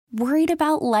Worried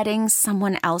about letting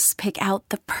someone else pick out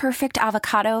the perfect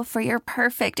avocado for your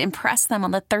perfect impress them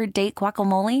on the third date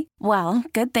guacamole? Well,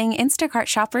 good thing Instacart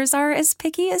shoppers are as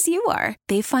picky as you are.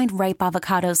 They find ripe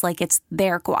avocados like it's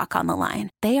their guac on the line.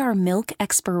 They are milk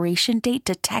expiration date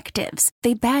detectives.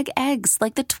 They bag eggs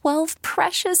like the 12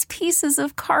 precious pieces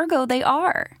of cargo they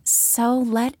are. So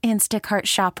let Instacart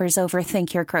shoppers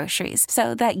overthink your groceries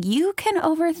so that you can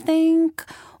overthink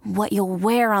what you'll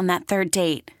wear on that third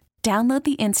date. Download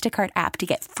the Instacart app to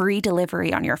get free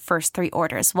delivery on your first 3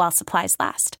 orders while supplies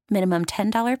last. Minimum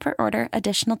 $10 per order.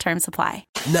 Additional terms apply.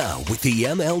 Now, with the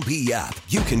MLB app,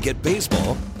 you can get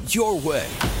baseball your way.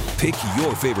 Pick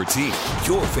your favorite team,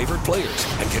 your favorite players,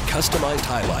 and get customized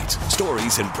highlights,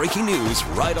 stories, and breaking news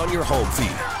right on your home feed.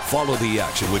 Follow the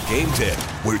action with Game 10,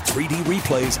 where 3D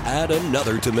replays add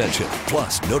another dimension.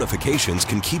 Plus, notifications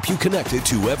can keep you connected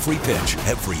to every pitch,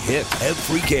 every hit,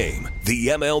 every game. The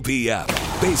MLB app.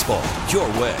 Baseball your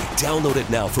way. Download it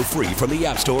now for free from the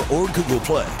App Store or Google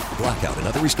Play. Blackout and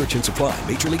other restrictions apply.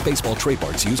 Major League Baseball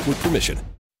trademarks used with permission.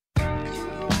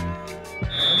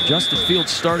 Justin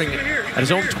Fields starting at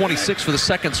his own 26 for the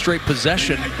second straight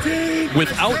possession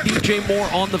without DJ Moore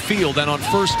on the field. And on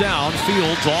first down,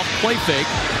 Fields off play fake.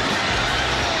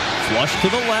 Flush to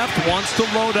the left, wants to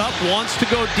load up, wants to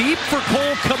go deep for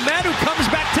Cole Kmet, who comes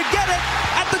back to get it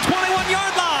at the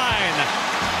 21-yard line.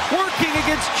 Working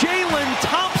against Jalen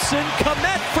Thompson,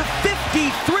 Kmet for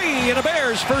 53 and a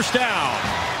Bears first down.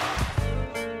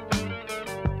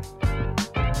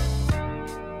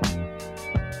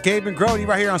 Gabe Grote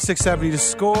right here on 670 The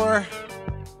Score.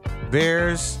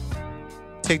 Bears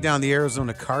take down the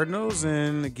Arizona Cardinals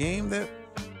in a game that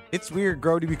it's weird,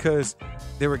 Grote, because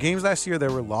there were games last year,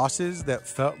 there were losses that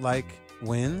felt like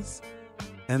wins.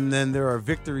 And then there are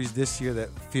victories this year that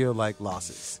feel like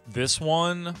losses. This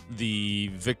one,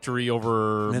 the victory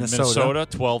over Minnesota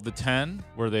 12-10,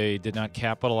 where they did not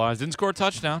capitalize. Didn't score a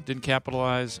touchdown. Didn't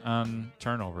capitalize on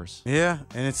turnovers. Yeah,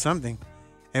 and it's something.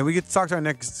 And we get to talk to our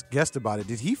next guest about it.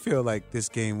 Did he feel like this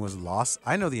game was lost?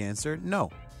 I know the answer.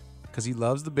 No. Because he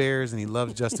loves the Bears and he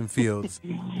loves Justin Fields.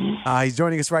 He's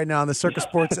joining us right now on the Circus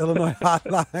Sports Illinois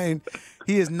hotline.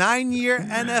 He is 9-year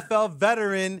NFL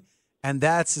veteran. And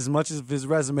that's as much of his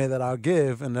resume that I'll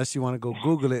give, unless you want to go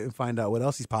Google it and find out what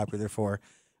else he's popular for.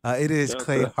 It is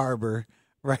Clay Harbor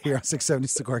right here on 670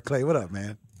 Score. Clay, what up,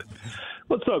 man?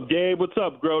 What's up, Gabe? What's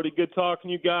up, Grote? Good talking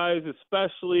to you guys,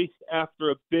 especially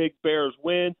after a big Bears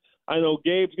win. I know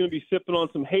Gabe's going to be sipping on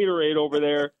some haterade over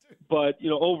there, but,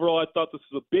 overall I thought this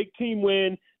was a big team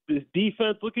win. This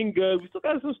defense looking good. We still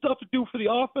got some stuff to do for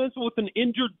the offense with an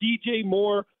injured DJ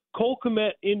Moore. Cole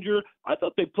Kmet injured. I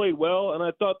thought they played well, and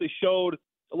I thought they showed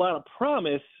a lot of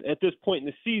promise at this point in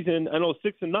the season. I know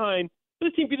 6-9.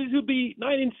 This team could be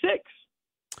 9-6.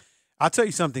 I'll tell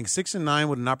you something. 6-9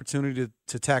 with an opportunity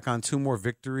to tack on 2 more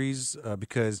victories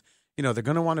because they're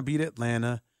going to want to beat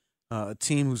Atlanta, a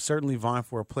team who's certainly vying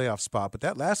for a playoff spot. But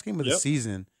that last game of the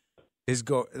season is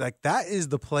that is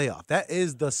the playoff. That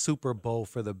is the Super Bowl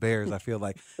for the Bears. I feel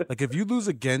like if you lose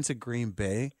again to Green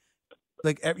Bay.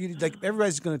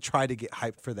 Everybody's going to try to get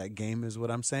hyped for that game is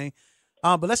what I'm saying.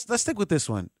 But let's stick with this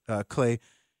one, Clay.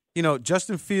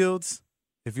 Justin Fields,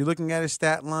 if you're looking at his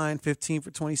stat line, 15 for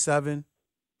 27,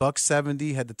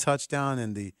 $170, had the touchdown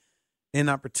and the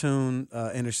inopportune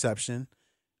interception.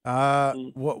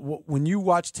 When you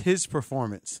watched his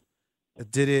performance,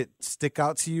 did it stick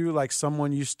out to you like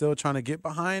someone you're still trying to get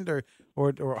behind,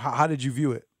 or how did you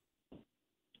view it?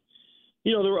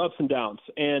 There were ups and downs,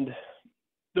 and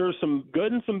there's some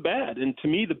good and some bad. And to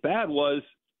me, the bad was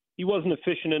he wasn't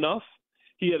efficient enough.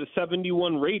 He had a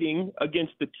 71 rating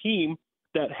against the team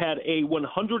that had a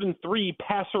 103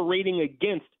 passer rating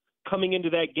against coming into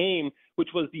that game, which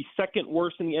was the second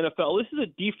worst in the NFL. This is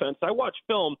a defense. I watch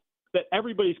film that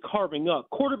everybody's carving up.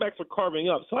 Quarterbacks are carving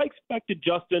up. So I expected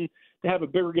Justin to have a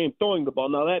bigger game throwing the ball.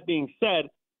 Now, that being said,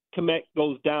 Kmet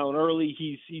goes down early.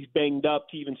 He's banged up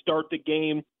to even start the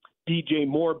game. DJ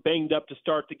Moore banged up to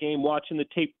start the game. Watching the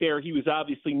tape there, he was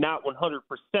obviously not 100%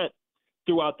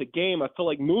 throughout the game. I feel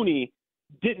like Mooney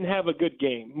didn't have a good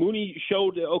game. Mooney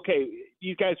showed, okay,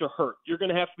 these guys are hurt. You're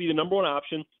going to have to be the number one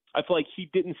option. I feel like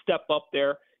he didn't step up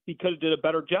there. He could have did a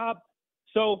better job.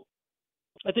 So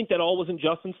I think that all wasn't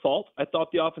Justin's fault. I thought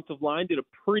the offensive line did a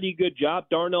pretty good job.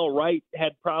 Darnell Wright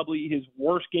had probably his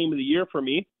worst game of the year for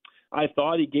me. I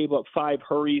thought he gave up 5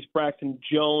 hurries. Braxton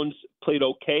Jones played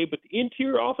okay, but the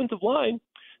interior offensive line,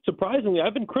 surprisingly,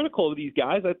 I've been critical of these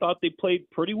guys. I thought they played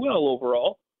pretty well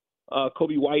overall.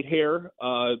 Kobe Whitehair,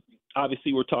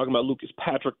 obviously we're talking about Lucas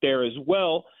Patrick there as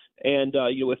well. And,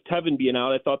 with Tevin being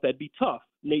out, I thought that'd be tough.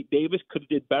 Nate Davis could have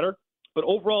did better. But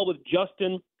overall with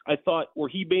Justin, I thought where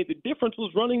he made the difference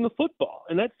was running the football,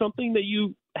 and that's something that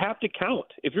you have to count.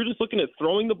 If you're just looking at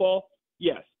throwing the ball,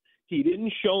 yes, he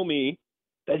didn't show me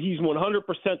that he's 100%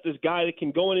 this guy that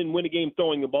can go in and win a game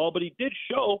throwing the ball, but he did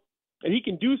show that he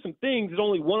can do some things that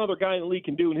only one other guy in the league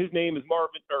can do, and his name is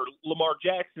Lamar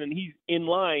Jackson, and he's in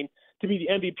line to be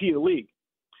the MVP of the league.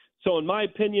 So in my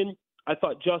opinion, I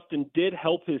thought Justin did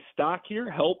help his stock here,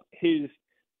 help his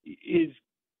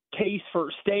case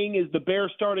for staying as the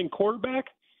Bears starting quarterback.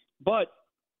 But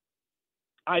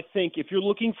I think if you're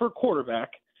looking for a quarterback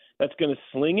that's going to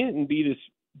sling it and be this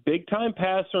big-time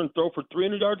passer and throw for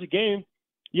 300 yards a game,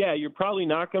 yeah, you're probably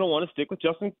not going to want to stick with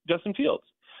Justin Fields.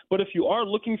 But if you are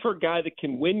looking for a guy that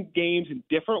can win games in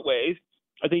different ways,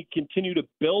 I think continue to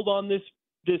build on this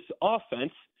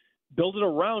offense, build it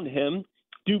around him,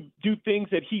 do things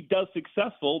that he does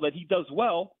successful, that he does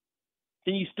well,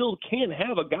 then you still can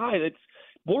have a guy that's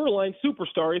borderline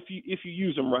superstar if you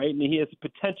use him right, and he has the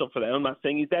potential for that. I'm not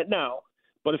saying he's that now,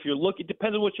 but if it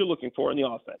depends on what you're looking for in the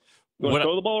offense. You want to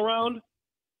throw the ball around?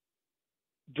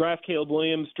 Draft Caleb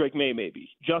Williams, Drake May maybe.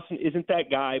 Justin isn't that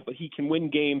guy, but he can win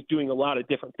games doing a lot of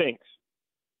different things.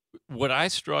 What I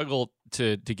struggle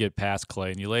to get past,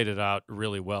 Clay, and you laid it out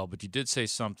really well, but you did say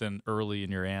something early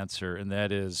in your answer, and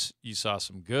that is you saw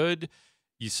some good,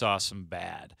 you saw some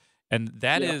bad. And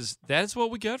that is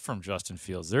what we get from Justin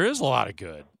Fields. There is a lot of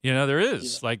good. There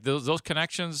is. Yeah. Like those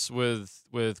connections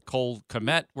with Cole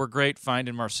Kmet were great,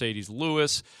 finding Mercedes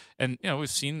Lewis. And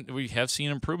we have seen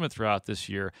improvement throughout this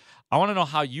year. I want to know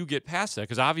how you get past that,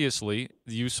 because obviously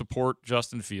you support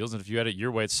Justin Fields, and if you had it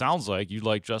your way, it sounds like you'd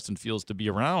like Justin Fields to be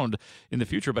around in the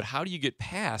future. But how do you get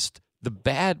past the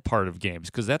bad part of games?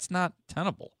 Because that's not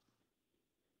tenable.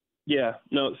 Yeah.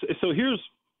 No. So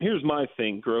here's my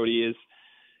thing, Grote, is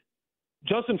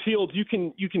Justin Fields, you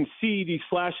can see these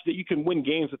flashes that you can win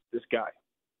games with this guy,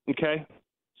 okay?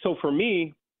 So for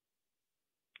me,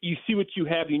 you see what you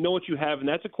have, you know what you have, and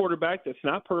that's a quarterback that's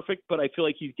not perfect, but I feel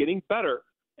like he's getting better,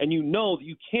 and you know that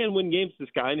you can win games with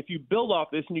this guy, and if you build off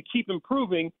this and you keep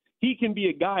improving, he can be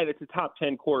a guy that's a top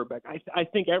 10 quarterback. I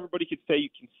think everybody could say you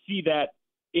can see that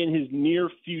in his near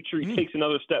future. He takes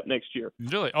another step next year.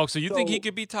 Really? Oh, so you think he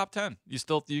could be top 10?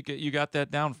 You got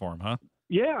that down for him, huh?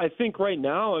 Yeah, I think right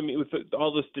now, with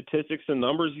all the statistics and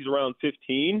numbers, he's around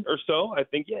 15 or so. I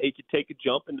think, he could take a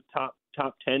jump into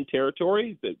top 10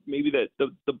 territory, but maybe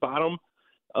the bottom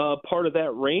part of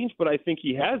that range. But I think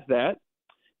he has that.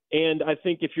 And I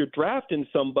think if you're drafting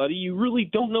somebody, you really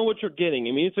don't know what you're getting.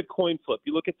 It's a coin flip.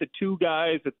 You look at the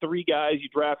three guys you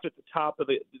drafted at the top of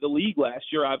the league last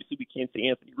year. Obviously, we can't say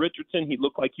Anthony Richardson. He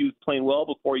looked like he was playing well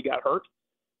before he got hurt.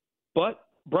 But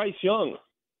Bryce Young,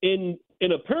 in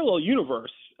a parallel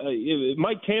universe,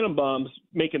 Mike Tannenbaum's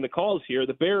making the calls here.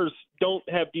 The Bears don't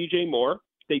have DJ Moore.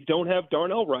 They don't have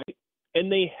Darnell Wright.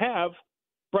 And they have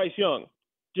Bryce Young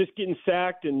just getting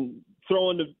sacked and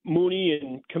throwing to Mooney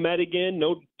and Kmet again.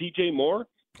 No DJ Moore.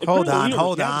 Hold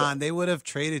on. They would have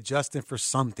traded Justin for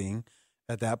something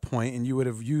at that point, and you would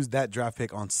have used that draft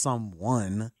pick on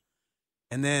someone.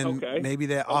 And then maybe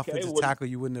that offensive tackle,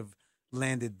 you wouldn't have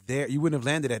landed there. You wouldn't have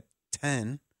landed at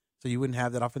 10. So you wouldn't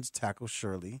have that offensive tackle,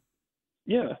 surely.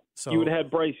 Yeah. So you would have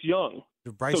had Bryce Young.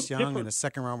 Young and a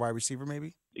second-round wide receiver,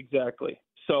 maybe? Exactly.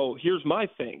 So here's my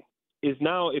thing, is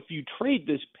now if you trade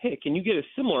this pick and you get a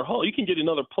similar haul, you can get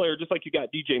another player just like you got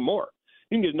DJ Moore.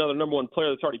 You can get another number one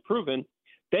player that's already proven.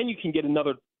 Then you can get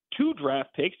another 2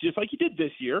 draft picks just like you did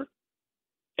this year.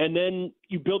 And then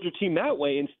you build your team that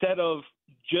way instead of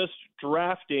just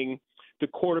drafting the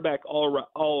quarterback all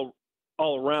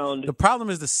around. The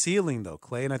problem is the ceiling, though,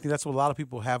 Clay, and I think that's what a lot of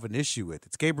people have an issue with.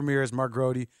 It's Gabe Ramirez, Mark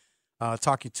Grote,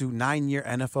 talking to 9-year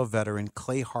NFL veteran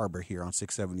Clay Harbor here on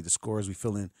 670. The Score as we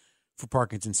fill in for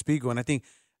Parkinson Spiegel, and I think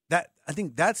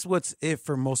that's what's it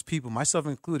for most people, myself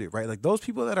included, right? Like those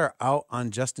people that are out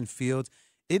on Justin Fields,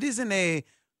 it isn't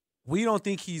we don't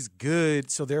think he's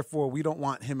good, so therefore we don't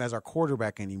want him as our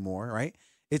quarterback anymore, right?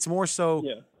 It's more so.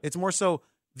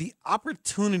 The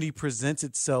opportunity presents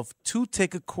itself to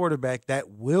take a quarterback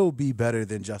that will be better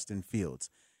than Justin Fields.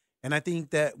 And I think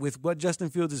that with what Justin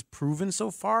Fields has proven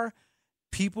so far,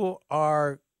 people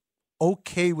are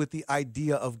okay with the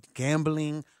idea of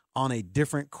gambling on a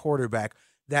different quarterback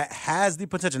that has the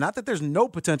potential. Not that there's no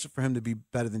potential for him to be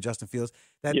better than Justin Fields.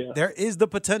 There is the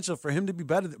potential for him to be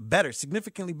better,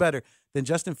 significantly better than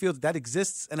Justin Fields. That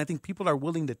exists, and I think people are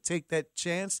willing to take that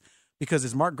chance because,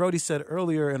 as Mark Grote said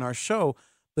earlier in our show,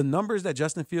 the numbers that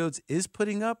Justin Fields is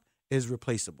putting up is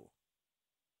replaceable.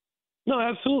 No,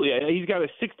 absolutely. He's got a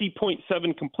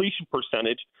 60.7 completion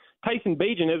percentage. Tyson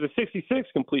Bagent has a 66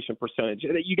 completion percentage.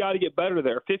 You got to get better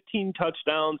there. 15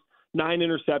 touchdowns, 9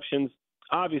 interceptions.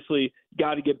 obviously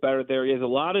got to get better there. He has a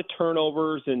lot of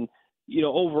turnovers, and,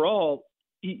 overall,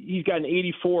 he's got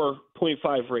an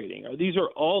 84.5 rating. These are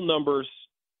all numbers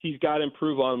he's got to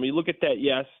improve on. When you look at that,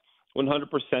 yes,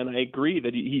 100%, I agree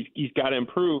that he's got to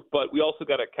improve, but we also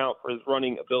got to account for his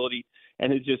running ability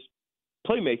and his just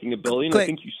playmaking ability, and Clay, I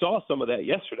think you saw some of that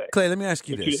yesterday. Clay, let me ask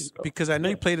you this, because I know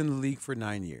you played in the league for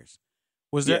 9 years.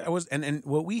 And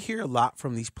what we hear a lot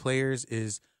from these players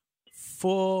is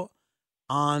full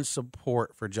on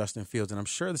support for Justin Fields, and I'm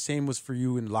sure the same was for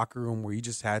you in the locker room where you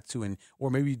just had to, or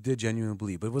maybe you did genuinely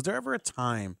believe. But was there ever a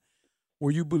time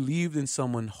where you believed in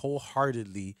someone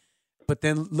wholeheartedly, but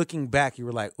then looking back, you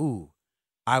were like, "Ooh,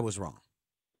 I was wrong"?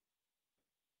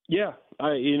 Yeah,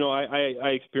 I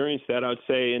experienced that. I would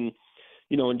say in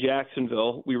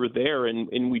Jacksonville, we were there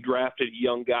and we drafted a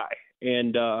young guy,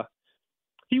 and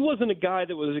he wasn't a guy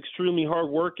that was extremely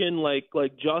hardworking like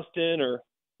Justin, or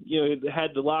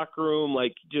had the locker room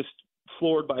just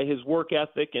floored by his work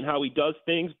ethic and how he does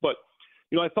things. But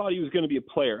I thought he was going to be a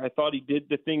player. I thought he did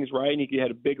the things right, and he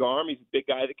had a big arm. He's a big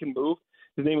guy that can move.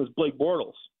 His name was Blake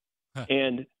Bortles,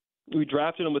 and we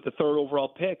drafted him with the 3rd overall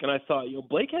pick. And I thought,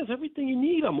 Blake has everything you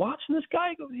need. I'm watching this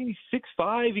guy. He's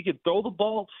 6'5". He can throw the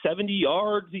ball 70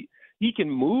 yards. He can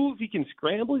move. He can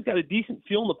scramble. He's got a decent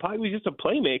feel in the pocket. He's just a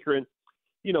playmaker. And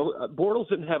Bortles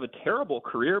didn't have a terrible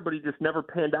career, but he just never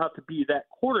panned out to be that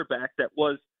quarterback that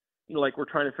was, like we're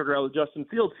trying to figure out with Justin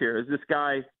Fields here. Is this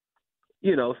guy,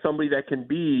 somebody that can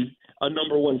be a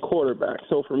number 1 quarterback?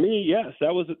 So for me, yes,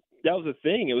 that was a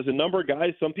thing. It was a number of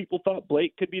guys. Some people thought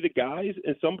Blake could be the guys,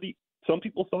 and some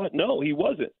people thought no, he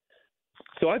wasn't.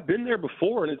 So I've been there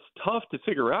before, and it's tough to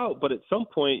figure out. But at some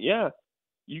point, yeah,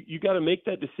 you got to make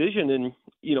that decision. And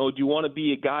do you want to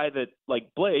be a guy that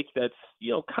like Blake that's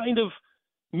kind of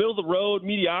middle of the road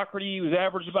mediocrity? He was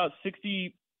averaged about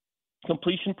 60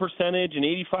 completion percentage and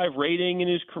 85 rating in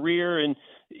his career, and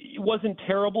it wasn't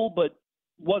terrible, but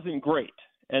wasn't great.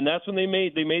 And that's when they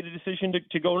made the decision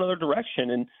to go another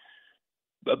direction. And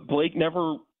Blake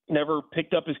never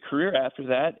picked up his career after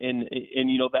that. And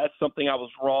that's something I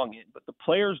was wrong in. But the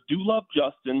players do love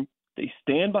Justin. They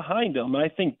stand behind him. And I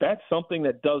think that's something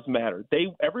that does matter.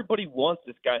 Everybody wants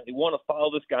this guy. They want to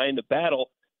follow this guy into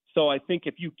battle. So I think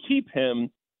if you keep him,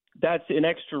 that's an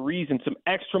extra reason, some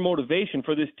extra motivation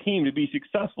for this team to be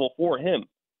successful for him.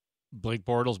 Blake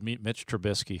Bortles meet Mitch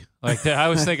Trubisky. I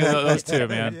was thinking of those two,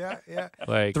 man. Yeah.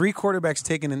 3 quarterbacks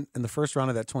taken in the first round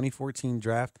of that 2014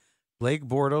 draft. Blake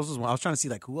Bortles was one. I was trying to see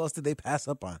who else did they pass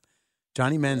up on.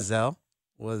 Johnny Manziel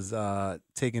was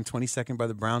taken 22nd by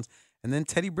the Browns, and then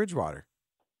Teddy Bridgewater,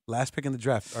 last pick in the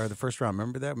draft or the first round.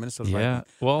 Remember that Minnesota? Yeah.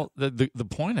 Vikings. Well, the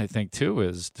point I think too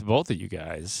is to both of you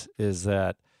guys is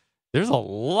that there's a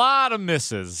lot of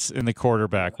misses in the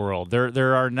quarterback world.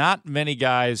 There are not many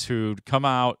guys who come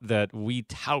out that we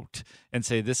tout and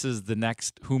say this is the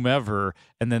next whomever,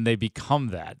 and then they become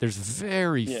that. There's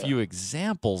very few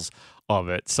examples of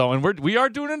it. So, and we are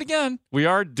doing it again. We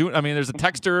are doing. I mean, there's a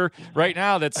texter right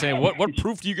now that's saying, "What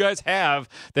proof do you guys have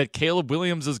that Caleb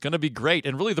Williams is going to be great?"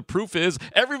 And really, the proof is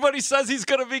everybody says he's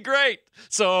going to be great.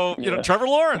 So, Trevor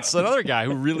Lawrence, another guy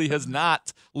who really has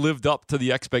not lived up to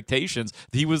the expectations.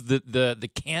 He was the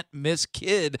can't miss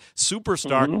kid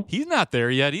superstar. Mm-hmm. He's not there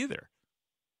yet either.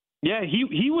 Yeah,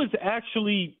 he was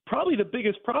actually probably the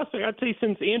biggest prospect, I'd say,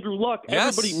 since Andrew Luck.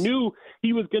 Yes. Everybody knew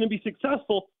he was going to be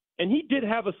successful, and he did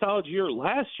have a solid year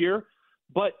last year.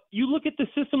 But you look at the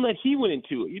system that he went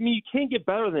into. I mean, you can't get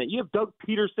better than that. You have Doug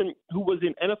Peterson, who was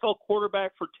an NFL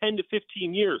quarterback for 10 to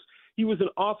 15 years. He was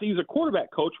a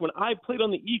quarterback coach. When I played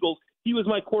on the Eagles, he was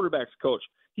my quarterback's coach.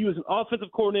 He was an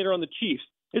offensive coordinator on the Chiefs.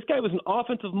 This guy was an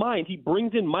offensive mind. He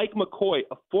brings in Mike McCoy,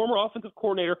 a former offensive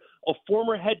coordinator, a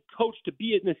former head coach, to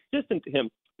be an assistant to him.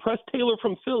 Press Taylor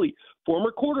from Philly,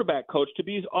 former quarterback coach, to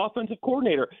be his offensive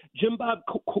coordinator. Jim Bob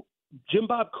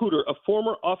Cooter, a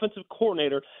former offensive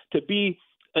coordinator, to be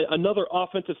another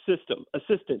offensive assistant.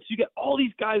 So you get all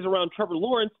these guys around Trevor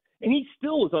Lawrence, and he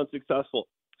still was unsuccessful.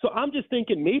 So I'm just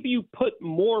thinking maybe you put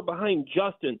more behind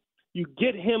Justin. You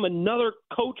get him another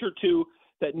coach or two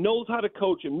that knows how to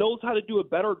coach him, knows how to do a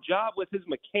better job with his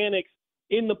mechanics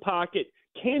in the pocket.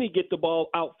 Can he get the ball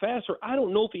out faster? I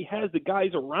don't know if he has the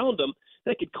guys around him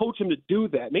that could coach him to do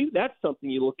that. Maybe that's something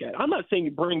you look at. I'm not saying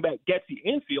you bring back Getsy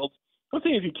and Fields. I'm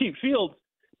saying if you keep Fields,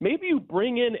 maybe you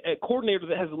bring in a coordinator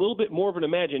that has a little bit more of an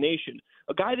imagination,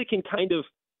 a guy that can kind of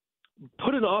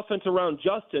put an offense around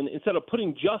Justin instead of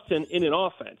putting Justin in an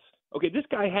offense. Okay, this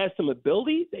guy has some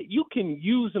ability that you can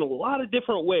use in a lot of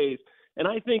different ways. And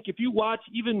I think if you watch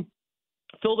even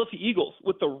Philadelphia Eagles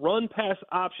with the run-pass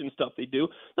option stuff they do,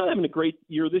 not having a great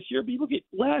year this year, but you look at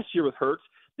last year with Hurts,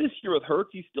 this year with Hurts,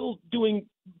 he's still doing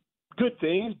good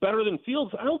things, better than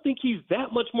Fields. I don't think he's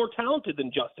that much more talented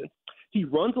than Justin. He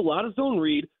runs a lot of zone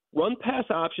read, run pass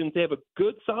options. They have a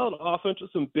good, solid offense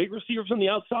with some big receivers on the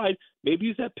outside. Maybe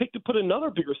use that pick to put another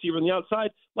big receiver on the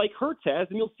outside like Hurts has,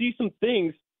 and you'll see some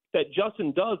things that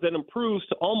Justin does that improves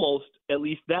to almost at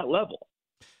least that level.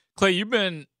 Clay, you've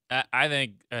been, I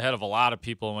think, ahead of a lot of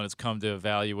people when it's come to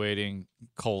evaluating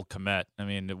Cole Kmet. I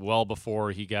mean, well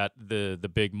before he got the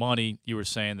big money, you were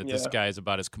saying that this guy is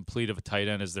about as complete of a tight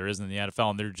end as there is in the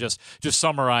NFL. And they're just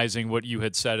summarizing what you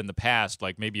had said in the past,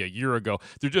 like maybe a year ago.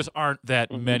 There just aren't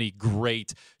that many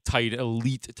great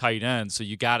elite tight ends. So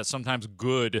you got to, sometimes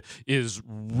good is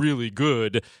really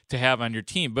good to have on your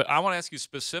team. But I want to ask you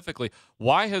specifically,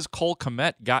 why has Cole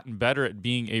Kmet gotten better at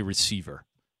being a receiver?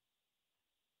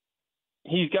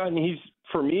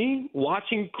 For me,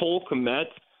 watching Cole Kmet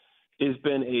has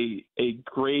been a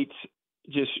great,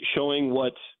 just showing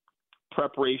what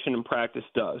preparation and practice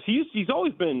does. He's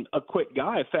always been a quick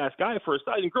guy, a fast guy for his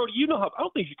size. And Grote, I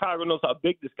don't think Chicago knows how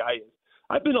big this guy is.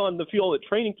 I've been on the field at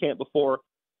training camp before.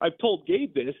 I've told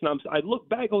Gabe this, and I look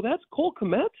back, that's Cole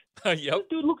Kmet? Yep. This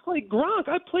dude looks like Gronk.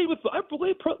 I played with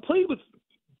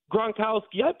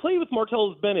Gronkowski. I played with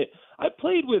Martellus Bennett. I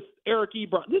played with Eric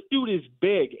Ebron. This dude is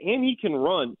big, and he can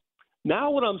run.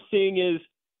 Now what I'm seeing is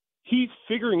he's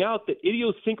figuring out the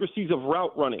idiosyncrasies of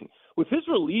route running. With his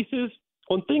releases,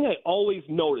 one thing I always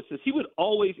notice is he would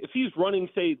always, if he's running,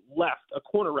 say, left, a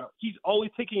corner route, he's always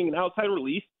taking an outside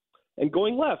release and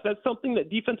going left. That's something that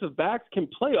defensive backs can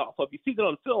play off of. You see that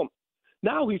on film.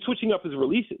 Now he's switching up his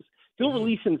releases. He'll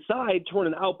release inside to run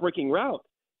an out-breaking route.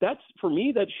 For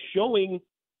me, that's showing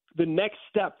the next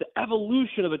step, the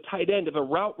evolution of a tight end, of a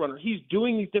route runner. He's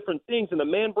doing these different things in the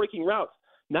man-breaking routes.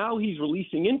 Now he's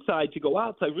releasing inside to go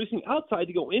outside, releasing outside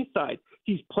to go inside.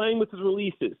 He's playing with his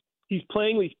releases. He's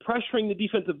pressuring the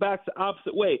defensive backs the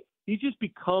opposite way. He's just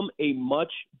become a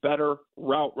much better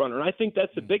route runner. And I think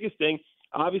that's the biggest thing.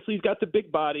 Obviously, he's got the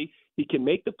big body. He can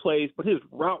make the plays, but his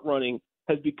route running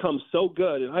has become so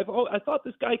good. And I thought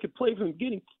this guy could play from the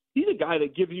beginning. He's a guy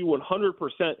that gives you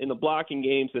 100% in the blocking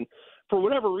games. And for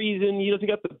whatever reason, he doesn't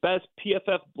get the best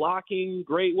PFF blocking,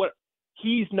 great.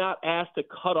 He's not asked to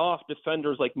cut off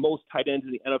defenders like most tight ends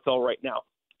in the NFL right now.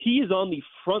 He is on the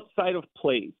front side of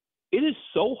plays. It is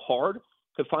so hard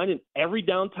to find an every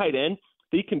down tight end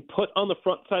that you can put on the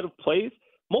front side of plays.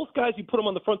 Most guys, you put them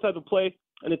on the front side of the play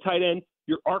and a tight end,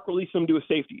 you're arc releasing them to a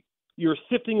safety. You're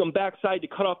sifting them backside to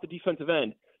cut off the defensive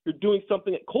end. You're doing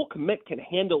something that Cole Kmet can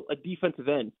handle a defensive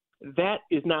end. That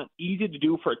is not easy to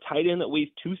do for a tight end that weighs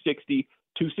 260,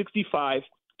 265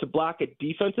 to block a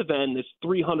defensive end that's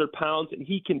 300 pounds, and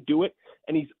he can do it.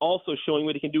 And he's also showing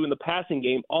what he can do in the passing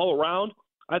game all around.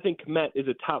 I think Kmet is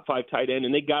a top 5 tight end,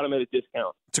 and they got him at a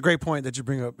discount. It's a great point that you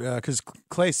bring up because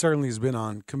Clay certainly has been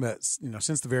on Kmet,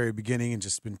 since the very beginning, and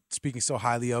just been speaking so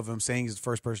highly of him, saying he's the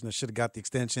first person that should have got the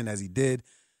extension as he did.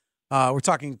 We're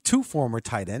talking 2 former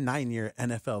tight end, 9-year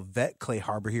NFL vet, Clay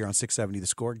Harbor here on 670 The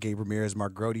Score. Gabe Ramirez,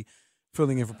 Mark Grote,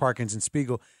 filling in for Parkins and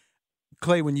Spiegel.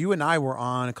 Clay, when you and I were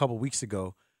on a couple weeks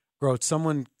ago, Grote,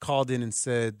 someone called in and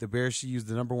said the Bears should use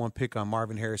the number 1 pick on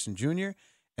Marvin Harrison Jr.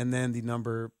 and then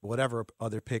the whatever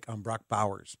other pick on Brock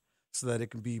Bowers, so that it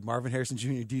can be Marvin Harrison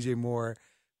Jr., DJ Moore,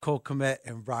 Cole Kmet,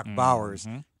 and Brock Bowers.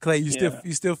 Clay, you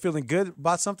still feeling good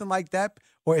about something like that?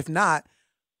 Or if not,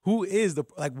 what is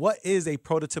a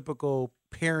prototypical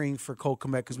pairing for Cole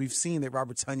Kmet? Because we've seen that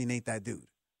Robert Tonyan ain't that dude.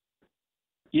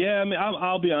 Yeah, I mean,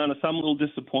 I'll be honest. I'm a little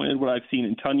disappointed what I've seen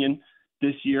in Tonyan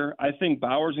this year. I think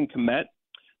Bowers and Kmet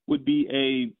would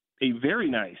be a very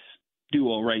nice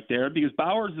duo right there, because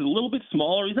Bowers is a little bit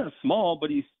smaller. He's not small, but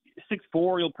he's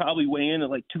 6'4". He'll probably weigh in at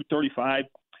like 235,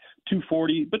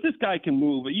 240. But this guy can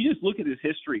move. But you just look at his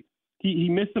history. He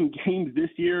missed some games this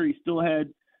year. He still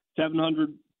had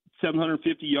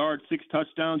 750 yards, 6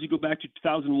 touchdowns. You go back to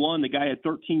 2001, the guy had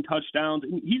 13 touchdowns.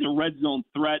 He's a red zone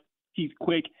threat. He's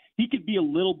quick. He could be a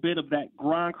little bit of that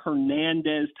Gronk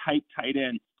Hernandez type tight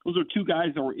end. Those are 2 guys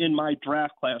that were in my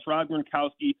draft class, Rob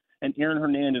Gronkowski and Aaron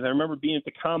Hernandez. I remember being at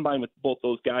the combine with both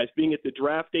those guys, being at the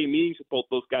draft day meetings with both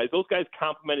those guys. Those guys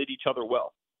complemented each other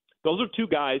well. Those are 2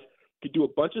 guys could do a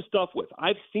bunch of stuff with.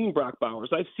 I've seen Brock Bowers.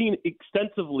 I've seen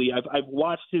extensively. I've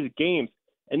watched his games.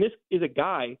 And this is a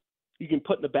guy you can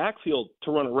put in the backfield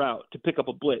to run a route, to pick up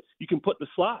a blitz. You can put in the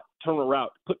slot to run a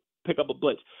route, pick up a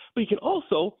blitz. But you can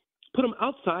also put him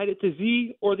outside at the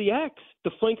Z or the X,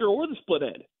 the flanker or the split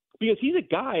end, because he's a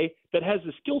guy that has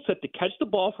the skill set to catch the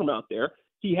ball from out there.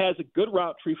 He has a good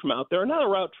route tree from out there. Not a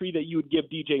route tree that you would give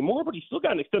DJ Moore, but he's still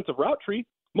got an extensive route tree.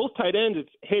 Most tight ends,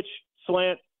 it's hitch,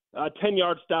 slant,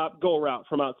 10-yard stop, go route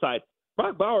from outside.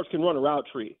 Brock Bowers can run a route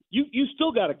tree. You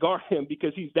still got to guard him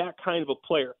because he's that kind of a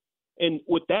player. And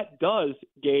what that does,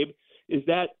 Gabe, is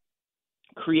that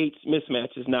creates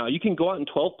mismatches now. You can go out in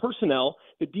 12 personnel.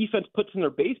 The defense puts in their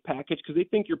base package because they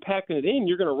think you're packing it in.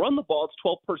 You're going to run the ball. It's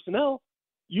 12 personnel.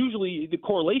 Usually the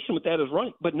correlation with that is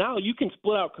running. But now you can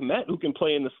split out Kmet, who can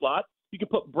play in the slot. You can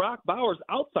put Brock Bowers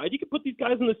outside. You can put these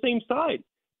guys on the same side.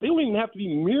 They don't even have to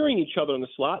be mirroring each other in the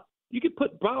slot. You could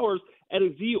put Bowers at a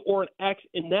Z or an X,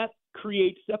 and that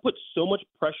puts so much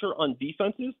pressure on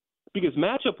defenses because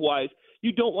matchup-wise,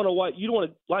 you don't want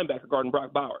a linebacker guarding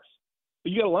Brock Bowers.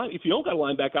 But if you don't got a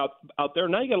linebacker out there,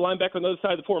 now you got a linebacker on the other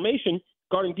side of the formation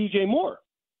guarding DJ Moore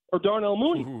or Darnell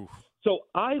Mooney. Ooh. So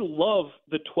I love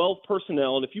the 12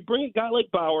 personnel, and if you bring a guy like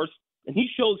Bowers and he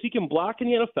shows he can block in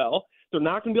the NFL, they're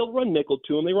not going to be able to run nickel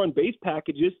to him. They run base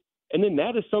packages, and then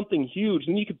that is something huge.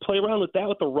 And you could play around with that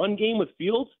with the run game with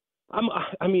Fields. I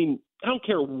don't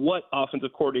care what offensive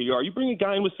coordinator you are. You bring a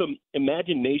guy in with some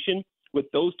imagination with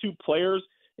those two players,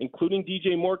 including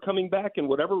DJ Moore coming back and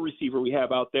whatever receiver we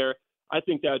have out there, I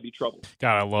think that would be trouble.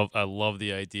 God, I love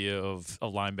the idea of a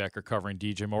linebacker covering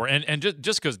DJ Moore, and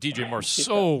just because DJ Moore's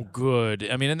so good.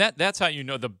 I mean, and that's how you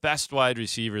know the best wide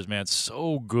receivers, man,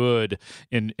 so good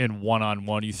in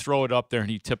one-on-one. You throw it up there, and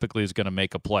he typically is going to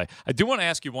make a play. I do want to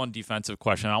ask you one defensive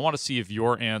question. I want to see if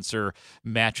your answer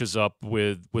matches up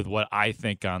with what I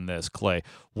think on this, Clay.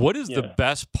 What is the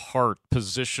best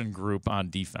position group on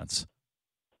defense?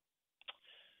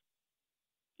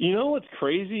 You know what's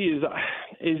crazy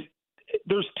is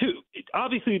there's two.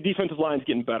 Obviously, the defensive line's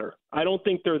getting better. I don't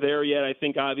think they're there yet. I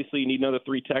think, obviously, you need another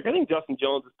 3 tech. I think Justin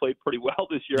Jones has played pretty well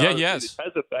this year. Yeah, he has. The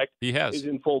Pez effect he has. is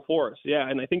in full force. Yeah,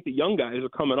 and I think the young guys are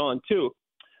coming on, too.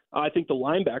 I think the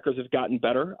linebackers have gotten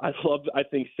better. I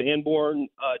think Sanborn,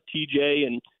 TJ,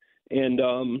 and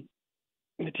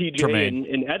TJ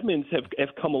and Edmonds have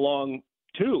come along,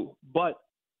 too. But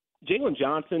Jalen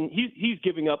Johnson, he's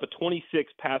giving up a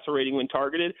 26 passer rating when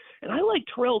targeted, and I like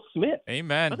Terrell Smith.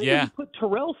 Amen. I think if you put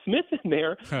Terrell Smith in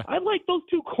there, I like those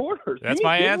two corners. That's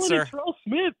my answer. Terrell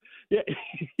Smith. Yeah.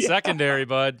 Secondary,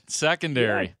 bud.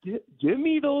 Secondary. Yeah, give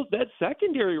me that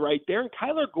secondary right there. And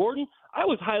Kyler Gordon, I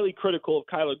was highly critical of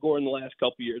Kyler Gordon the last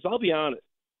couple of years. I'll be honest.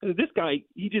 This guy,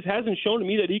 he just hasn't shown to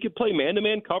me that he could play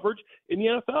man-to-man coverage in the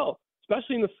NFL,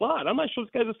 especially in the slot. I'm not sure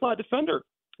this guy's a slot defender.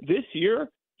 This year,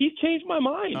 he's changed my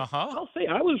mind. I'll say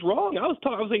I was wrong. I was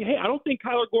like, hey, I don't think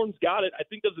Kyler Gordon's got it. I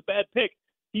think that was a bad pick.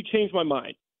 He changed my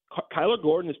mind. Kyler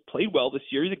Gordon has played well this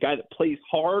year. He's a guy that plays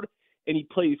hard and he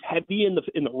plays heavy in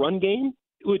the run game,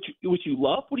 which you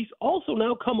love. But he's also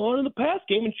now come on in the pass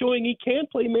game and showing he can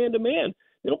play man to man.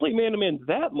 They don't play man to man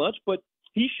that much, but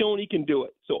he's shown he can do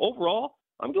it. So overall,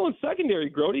 I'm going secondary,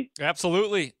 Grote.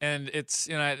 Absolutely, and it's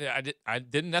I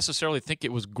didn't necessarily think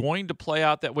it was going to play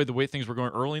out that way, the way things were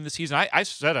going early in the season. I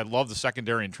said I love the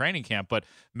secondary in training camp, but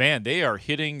man, they are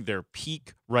hitting their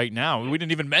peak right now. We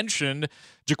didn't even mention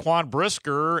Jaquan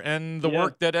Brisker and the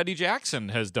work that Eddie Jackson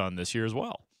has done this year as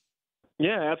well.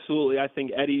 Yeah, absolutely. I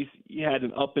think he had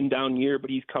an up and down year,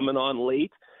 but he's coming on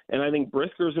late. And I think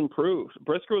Brisker's improved.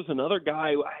 Brisker was another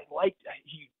guy I liked.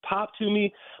 He popped to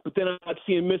me, but then I'd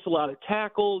see him miss a lot of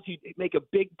tackles. He'd make a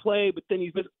big play, but then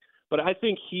he's missed. But I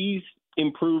think he's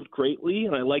improved greatly,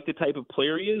 and I like the type of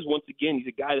player he is. Once again,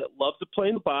 he's a guy that loves to play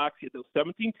in the box. He had those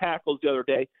 17 tackles the other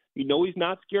day. You know he's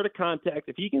not scared of contact.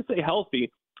 If he can stay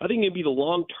healthy, I think it'd be the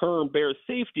long-term Bears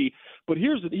safety. But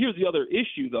here's the other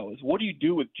issue, though, is what do you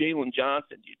do with Jalen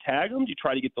Johnson? Do you tag him? Do you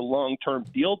try to get the long-term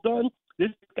deal done? This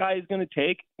guy is going to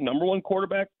take number one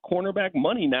cornerback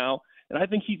money now, and I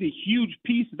think he's a huge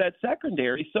piece of that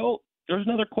secondary. So there's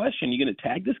another question. You going to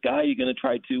tag this guy? Are you going to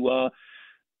try to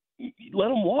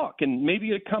let him walk and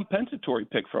maybe a compensatory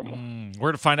pick from him? We're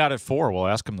going to find out at 4. We'll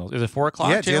ask him those. Is it 4 o'clock?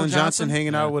 Yeah, Jalen Johnson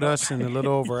hanging out with us in a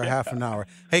little over a half an hour.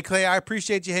 Hey, Clay, I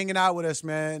appreciate you hanging out with us,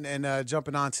 man, and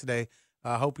jumping on today.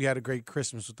 I hope you had a great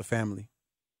Christmas with the family.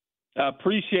 I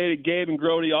appreciate it, Gabe and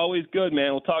Grote. Always good,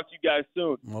 man. We'll talk to you guys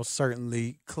soon. Most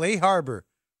certainly. Clay Harbor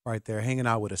right there hanging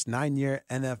out with us. 9-year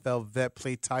NFL vet,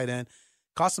 played tight end.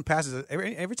 Caught some passes.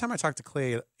 Every time I talk to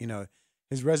Clay,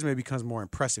 his resume becomes more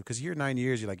impressive because you're 9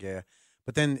 years, you're like, yeah.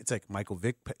 But then it's like Michael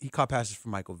Vick. He caught passes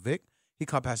from Michael Vick. He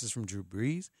caught passes from Drew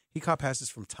Brees. He caught passes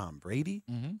from Tom Brady.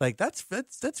 Mm-hmm. Like that's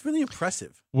really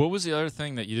impressive. What was the other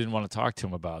thing that you didn't want to talk to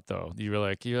him about though? You were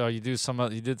like, you did some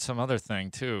other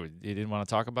thing too. You didn't want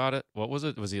to talk about it. What was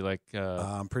it? Was he like?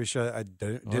 I'm pretty sure I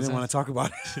didn't want to talk about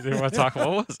it. You didn't want to talk.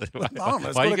 What was it?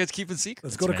 Why are you guys keeping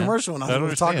secrets? Let's go to commercial and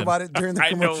I'll talk about it during the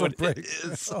commercial break.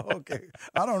 Okay,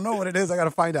 I don't know what it is. I got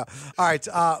to find out. All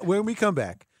right, when we come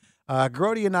back.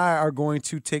 Grote and I are going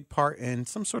to take part in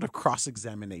some sort of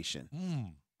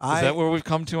cross-examination. Is that where we've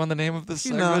come to on the name of this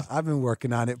segment? I've been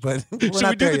working on it, but we're Should we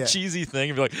not do there the yet. cheesy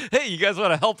thing and be like, hey, you guys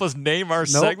want to help us name our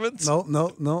segments?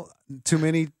 No. Too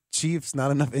many Chiefs,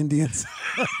 not enough Indians.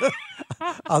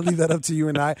 I'll leave that up to you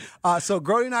and I. So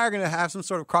Grote and I are going to have some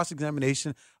sort of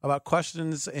cross-examination about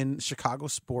questions in Chicago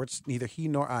sports. Neither he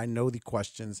nor I know the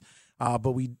questions,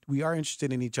 but we are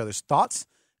interested in each other's thoughts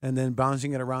and then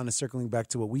bouncing it around and circling back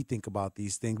to what we think about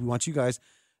these things. We want you guys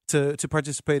to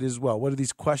participate as well. What are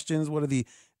these questions? What are the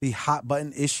hot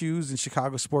button issues in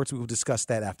Chicago sports? We will discuss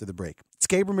that after the break. It's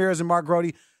Gabe Ramirez and Mark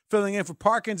Grote filling in for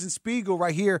Parkins and Spiegel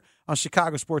right here on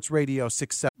Chicago Sports Radio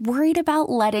 670. Worried about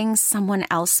letting someone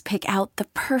else pick out the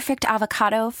perfect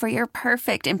avocado for your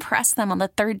perfect impress them on the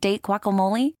third date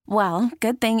guacamole? Well,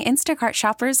 good thing Instacart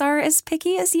shoppers are as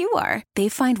picky as you are. They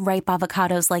find ripe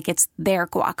avocados like it's their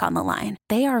guac on the line.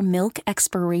 They are milk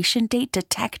expiration date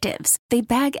detectives. They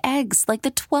bag eggs like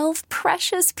the 12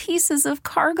 precious pieces of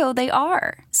cargo they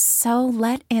are. So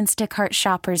let Instacart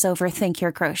shoppers overthink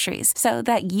your groceries so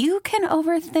that you can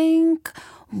overthink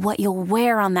what you'll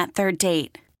wear on that third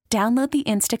date. Download the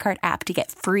Instacart app to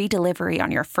get free delivery on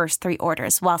your first 3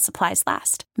 orders while supplies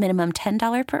last. Minimum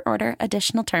 $10 per order.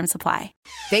 Additional terms apply.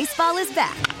 Baseball is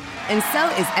back, and so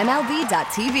is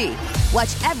MLB.tv.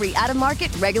 Watch every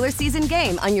out-of-market regular season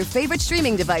game on your favorite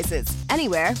streaming devices.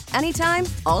 Anywhere, anytime,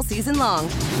 all season long.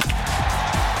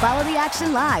 Follow the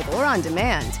action live or on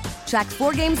demand. Track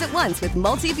 4 games at once with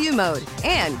multi-view mode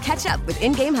and catch up with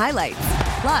in-game highlights.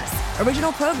 Plus,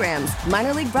 original programs,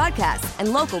 minor league broadcasts,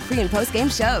 and local pre- and post-game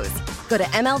shows. Go to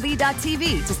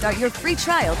MLB.tv to start your free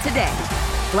trial today.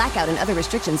 Blackout and other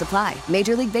restrictions apply.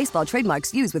 Major League Baseball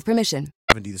trademarks used with permission.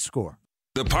 70 the score.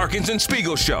 The Parkins and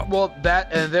Spiegel Show. Well,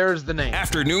 there's the name.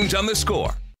 Afternoons on the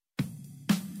Score.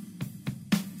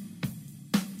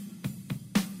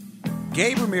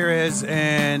 Gabe Ramirez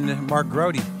and Mark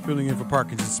Grote filling in for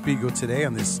Parkins and Spiegel today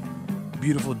on this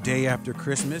beautiful day after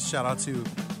Christmas. Shout out to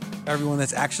everyone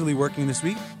that's actually working this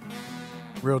week.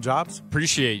 Real jobs.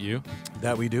 Appreciate you.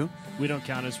 That we do. We don't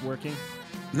count as working.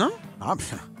 No.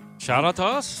 Shout out to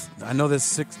us. I know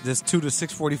this 2 to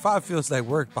 6:45 feels like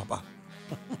work, Papa.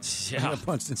 Yeah.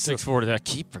 6:40. I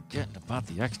keep forgetting about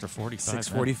the extra 45.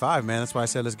 6:45, man. That's why I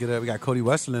said let's get up. We got Cody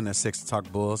Westerland at 6 to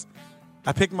talk Bulls.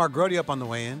 I picked Mark Grote up on the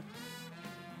way in.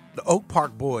 The Oak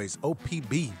Park Boys,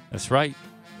 OPB. That's right.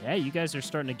 Yeah, you guys are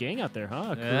starting a gang out there,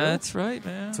 huh? Cool. Yeah, that's right,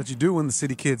 man. That's what you do when the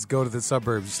city kids go to the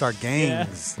suburbs. You start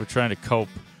gangs. We're trying to cope.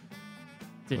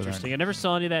 It's interesting. I never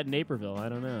saw any of that in Naperville. I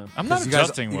don't know. I'm not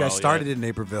adjusting well. You guys started yet. in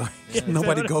Naperville.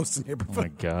 Nobody goes to Naperville. Oh, my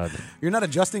God. You're not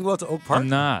adjusting well to Oak Park? I'm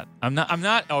not.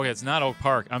 Okay, it's not Oak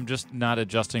Park. I'm just not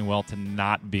adjusting well to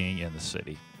not being in the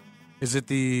city. Is it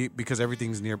because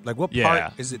everything's near? Like, what Yeah.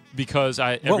 part is it? Because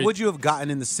What would you have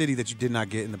gotten in the city that you did not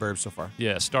get in the burbs so far?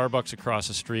 Yeah, Starbucks across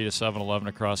the street, a 7-Eleven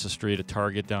across the street, a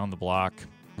Target down the block.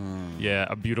 Yeah,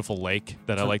 a beautiful lake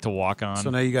that I like to walk on. So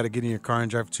now you got to get in your car and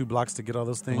drive 2 blocks to get all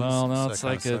those things? Well, no, So it's that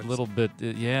like kinda a sucks. little bit,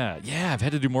 yeah, I've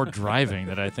had to do more driving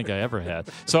than I think I ever had.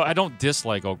 So I don't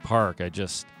dislike Oak Park.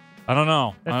 I don't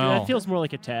know. That feels more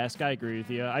like a task. I agree with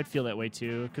you. I'd feel that way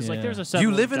too. Because like, there's a 7-Eleven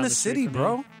You live in down the street city, from me.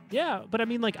 bro. Yeah, but I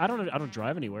mean, like, I don't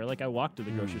drive anywhere. Like, I walk to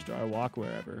the grocery store. I walk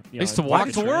wherever. I used to walk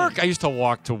to work. I used to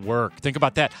walk to work. Think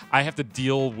about that. I have to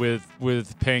deal with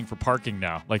paying for parking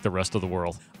now, like the rest of the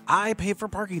world. I paid for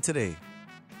parking today.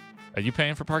 Are you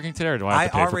paying for parking today, or do I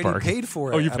have to pay for already parking? paid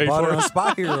for it. Oh, you I paid bought for it it on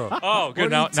Spot Hero. Oh,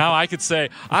 good. Now I could say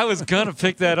I was gonna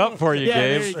pick that up for you, Yeah,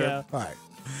 Gabe. there you go. All right.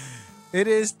 It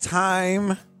is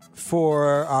time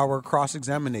for our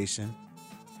cross-examination.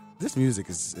 This music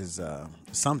is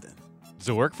something. Does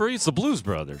it work for you? It's the Blues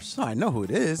Brothers. Oh, I know who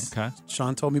it is. Okay.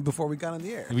 Sean told me before we got on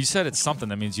the air. We said it's something.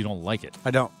 That means you don't like it.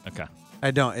 I don't. Okay.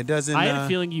 I don't. It doesn't. I had a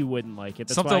feeling you wouldn't like it.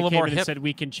 That's Something why a I little came more in and hip. said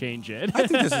we can change it. I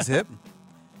think this is hip.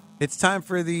 It's time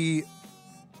for the.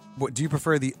 What do you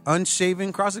prefer, the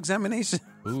unshaven cross-examination,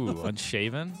 Ooh,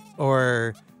 unshaven.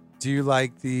 or do you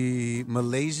like the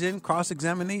Malaysian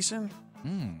cross-examination?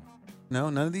 No,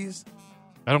 none of these.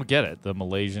 I don't get it. The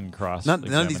Malaysian cross. None of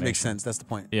these examination. make sense. That's the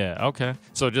point. Yeah. Okay.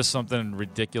 So just something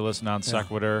ridiculous, non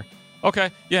sequitur.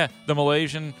 Okay. Yeah. The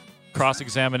Malaysian cross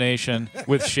examination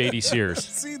with Shady Sears.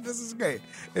 See, this is great.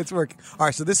 It's working. All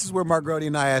right, so this is where Mark Grote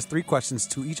and I asked 3 questions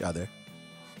to each other.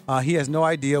 He has no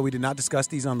idea. We did not discuss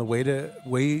these on the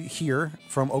way here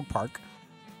from Oak Park.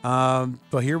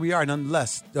 But here we are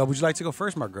nonetheless. Would you like to go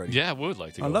first, Mark Grote? Yeah, I would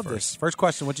like to go I love first. this. First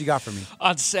question, what you got for me?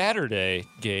 On Saturday,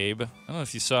 Gabe, I don't know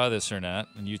if you saw this or not,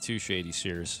 and you too, Shady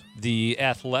Sears. The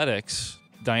Athletics,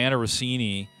 Diana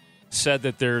Rossini, said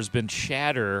that there's been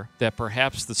chatter that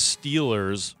perhaps the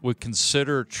Steelers would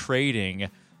consider trading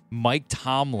Mike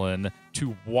Tomlin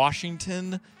to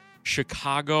Washington,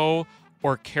 Chicago,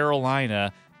 or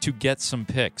Carolina to get some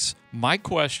picks. My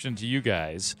question to you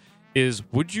guys is,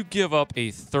 would you give up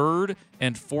a 3rd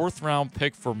and 4th round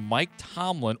pick for Mike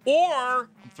Tomlin, or,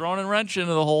 I'm throwing a wrench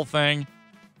into the whole thing,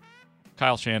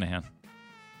 Kyle Shanahan?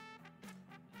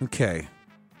 Okay.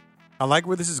 I like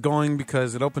where this is going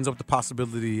because it opens up the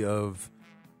possibility of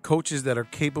coaches that are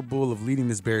capable of leading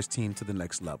this Bears team to the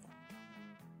next level.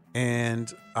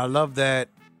 And I love that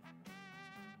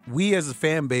we as a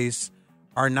fan base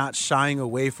are not shying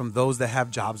away from those that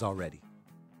have jobs already.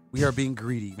 We are being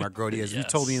greedy, Mark Grote, as you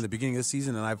told me in the beginning of the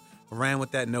season, and I've ran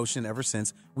with that notion ever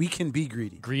since. We can be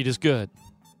greedy. Greed is good.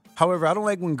 However, I don't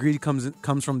like when greed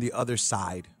comes from the other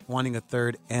side, wanting a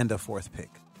 3rd and a 4th pick.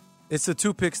 It's the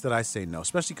 2 picks that I say no,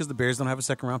 especially because the Bears don't have a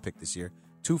 2nd-round pick this year.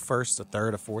 2 firsts, a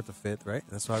 3rd, a 4th, a 5th, right?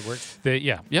 That's how it works?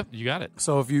 Yep, you got it.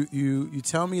 So if you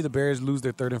tell me the Bears lose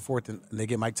their 3rd and 4th and they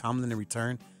get Mike Tomlin in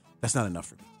return, that's not enough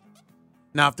for me.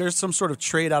 Now, if there's some sort of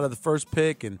trade out of the 1st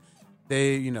pick and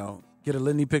they, get a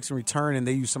litany picks in return and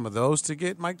they use some of those to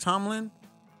get Mike Tomlin,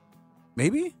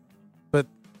 maybe. But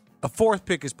a 4th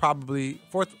pick is probably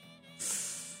 4th.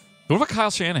 What about Kyle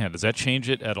Shanahan? Does that change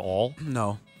it at all?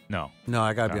 No,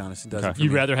 I got to be honest. It doesn't.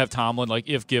 You'd rather have Tomlin, like,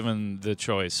 if given the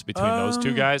choice between those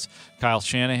 2 guys, Kyle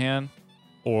Shanahan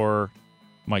or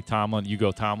Mike Tomlin, you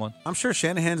go Tomlin? I'm sure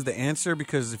Shanahan's the answer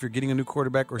because if you're getting a new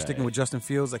quarterback or sticking with Justin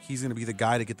Fields, like, he's going to be the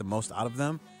guy to get the most out of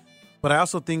them. But I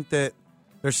also think that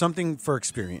there's something for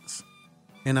experience.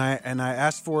 And I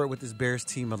asked for it with this Bears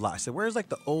team a lot. I said, where's, like,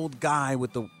 the old guy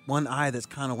with the one eye that's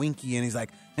kind of winky? And he's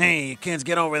like, hey, kids,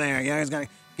 get over there. You guys got to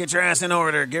get your ass in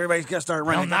over there. Everybody's got to start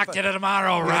running. I'll knock you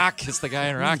tomorrow, Rock. It's the guy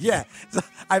in Rock. Yeah. So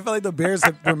I felt like the Bears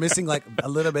were missing, like, a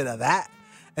little bit of that.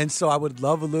 And so I would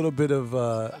love a little bit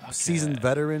of seasoned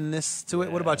veteranness to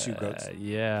it. What about you, Grote?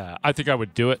 Yeah. I think I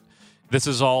would do it. This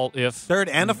is all if 3rd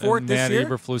and a 4th this year?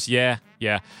 Eberflus, yeah.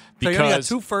 So you only got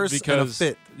 2 firsts and a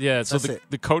 5th. Yeah, so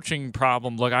the coaching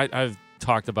problem, look, I've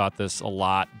talked about this a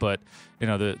lot, but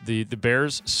the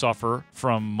Bears suffer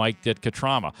from Mike Ditka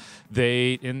trauma.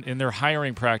 They in their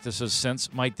hiring practices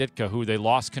since Mike Ditka, who they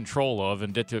lost control of,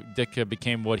 and Ditka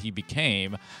became what he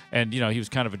became, and he was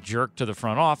kind of a jerk to the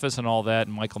front office and all that,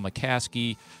 and Michael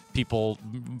McCaskey, people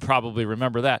probably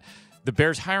remember that. The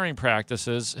Bears' hiring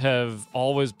practices have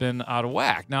always been out of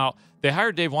whack. Now, they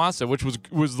hired Dave Wannstedt, which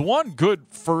was the one good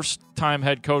first-time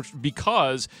head coach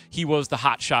because he was the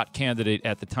hotshot candidate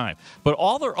at the time. But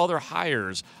all their other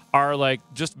hires are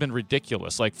just been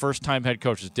ridiculous. Like first-time head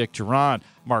coaches, Dick Duran,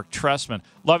 Mark Trestman.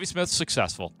 Lovie Smith's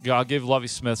successful. I'll give Lovie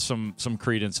Smith some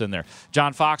credence in there.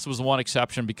 John Fox was the one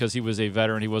exception because he was a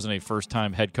veteran. He wasn't a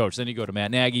first-time head coach. Then you go to Matt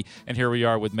Nagy, and here we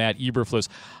are with Matt Eberflus.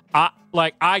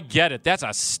 I get it. That's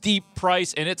a steep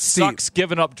price, and it sucks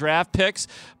giving up draft picks,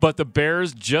 but the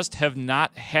Bears just have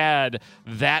not had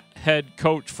that head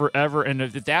coach forever, and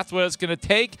if that's what it's going to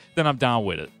take, then I'm down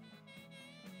with it.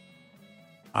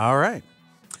 All right.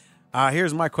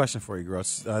 Here's my question for you, Grote.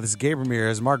 This is Gabe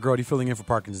Ramirez, Mark Grote filling in for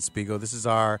Parkinson Spiegel. This is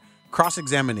our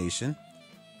cross-examination.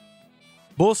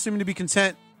 Bulls seem to be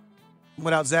content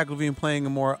without Zach LaVine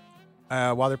playing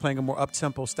while they're playing a more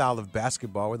up-tempo style of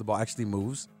basketball where the ball actually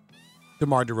moves.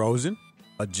 DeMar DeRozan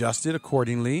adjusted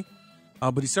accordingly,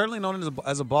 but he's certainly known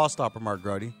as a ball stopper, Mark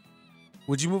Grote.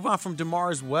 Would you move on from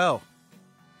DeMar as well?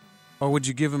 Or would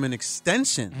you give him an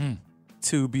extension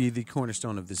to be the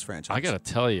cornerstone of this franchise? I got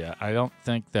to tell you, I don't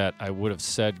think that I would have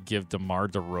said give DeMar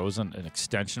DeRozan an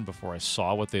extension before I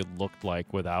saw what they looked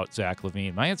like without Zach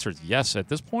LaVine. My answer is yes. At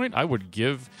this point, I would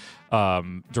give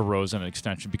DeRozan an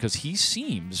extension because he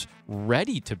seems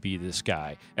ready to be this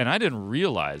guy, and I didn't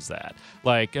realize that.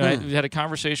 I had a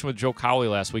conversation with Joe Cowley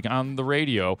last week on the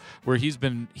radio where he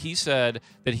said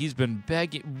that he's been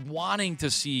wanting to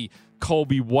see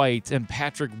Kobe White and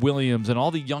Patrick Williams and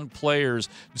all the young players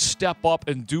step up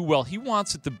and do well. He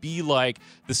wants it to be like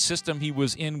the system he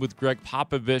was in with Greg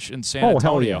Popovich in San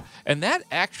Antonio. Yeah. And that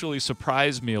actually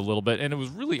surprised me a little bit, and it was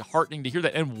really heartening to hear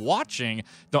that. And watching,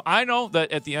 though I know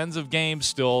that at the ends of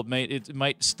games it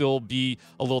might still be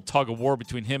a little tug of war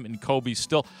between him and Kobe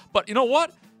still. But you know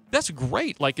what? That's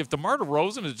great. If DeMar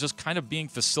DeRozan is just kind of being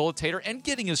facilitator and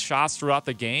getting his shots throughout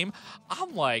the game,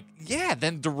 I'm like, yeah,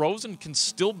 then DeRozan can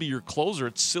still be your closer.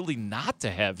 It's silly not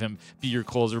to have him be your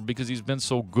closer because he's been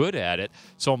so good at it.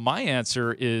 So my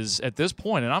answer is, at this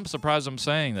point, and I'm surprised I'm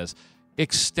saying this,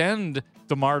 extend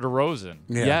DeMar DeRozan.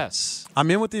 Yeah. Yes.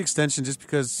 I'm in with the extension just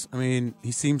because,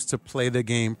 he seems to play the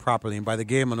game properly. And by the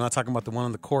game, I'm not talking about the one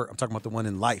on the court. I'm talking about the one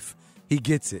in life. He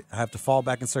gets it. I have to fall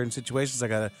back in certain situations. I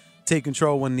got to take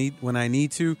control when I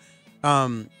need to.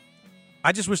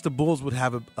 I just wish the Bulls would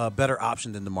have a better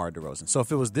option than DeMar DeRozan. So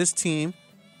if it was this team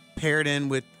paired in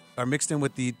with or mixed in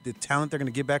with the talent they're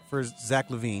going to get back for Zach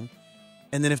LaVine,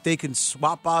 And then if they can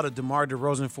swap out a DeMar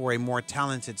DeRozan for a more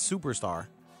talented superstar,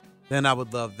 then I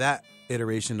would love that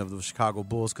iteration of the Chicago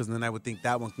Bulls, because then I would think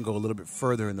that one can go a little bit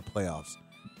further in the playoffs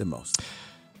than most.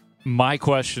 My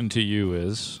question to you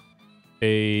is,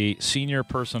 a senior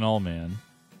personnel man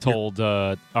told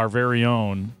our very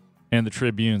own and the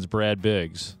Tribune's Brad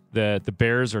Biggs that the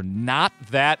Bears are not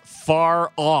that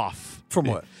far off. From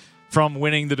what? From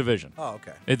winning the division. Oh,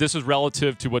 okay. This is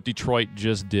relative to what Detroit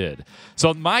just did.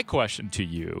 So my question to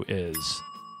you is,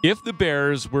 if the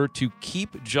Bears were to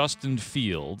keep Justin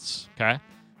Fields, okay,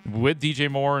 with DJ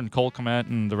Moore and Cole Kmet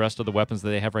and the rest of the weapons that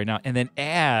they have right now, and then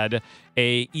add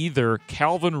either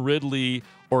Calvin Ridley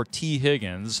or T.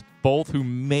 Higgins, both who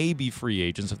may be free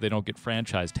agents if they don't get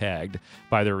franchise tagged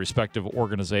by their respective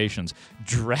organizations,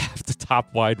 draft a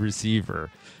top wide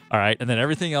receiver, all right, and then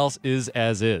everything else is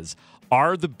as is.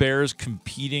 Are the Bears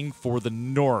competing for the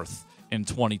North in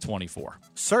 2024?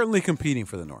 Certainly competing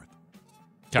for the North.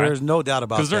 Okay. There's no doubt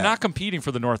about that. Because they're not competing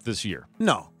for the North this year.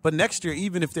 No, but next year,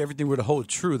 even if everything were to hold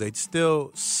true, they'd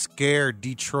still scare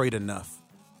Detroit enough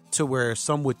to where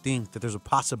some would think that there's a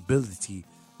possibility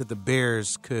that the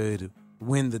Bears could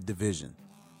win the division.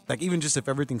 Like, even just if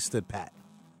everything stood pat.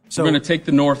 So, we're going to take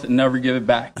the North and never give it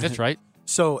back. That's right.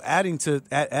 So adding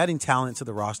talent to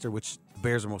the roster, which the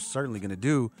Bears are most certainly going to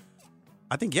do,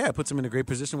 I think, it puts them in a great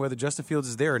position whether Justin Fields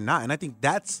is there or not. And I think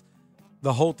that's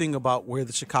the whole thing about where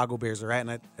the Chicago Bears are at.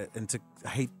 And I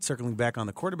hate circling back on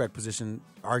the quarterback position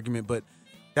argument, but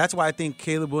that's why I think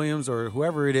Caleb Williams or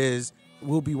whoever it is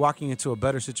will be walking into a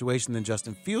better situation than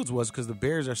Justin Fields was, because the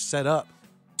Bears are set up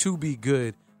to be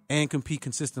good and compete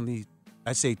consistently,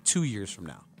 I say 2 years from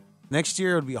now. Next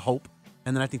year, it'll be a hope.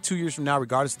 And then I think 2 years from now,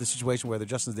 regardless of the situation, whether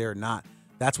Justin's there or not,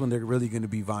 that's when they're really going to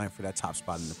be vying for that top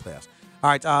spot in the playoffs. All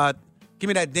right, give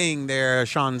me that ding there,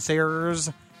 Sean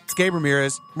Sayers. It's Gabe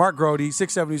Ramirez, Mark Grote,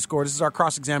 670 score. This is our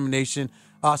cross-examination.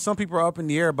 Some people are up in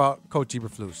the air about Coach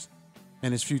Eberflus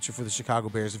and his future for the Chicago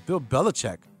Bears. If Bill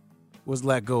Belichick was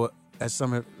let go, as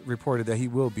some have reported that he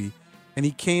will be, and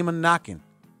he came a-knocking,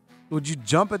 would you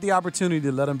jump at the opportunity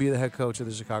to let him be the head coach of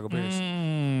the Chicago Bears?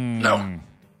 No.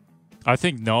 I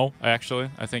think no, actually.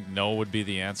 I think no would be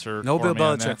the answer. No for Bill me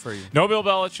on Belichick that. for you. No Bill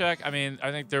Belichick. I mean, I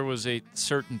think there was a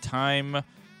certain time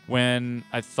when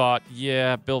I thought,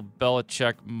 Bill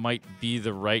Belichick might be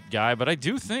the right guy. But I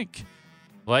do think,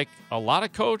 like a lot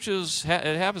of coaches,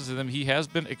 it happens to them, he has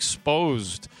been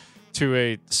exposed to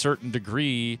a certain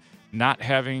degree not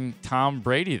having Tom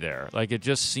Brady there. Like, it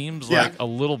just seems like a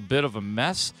little bit of a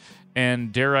mess.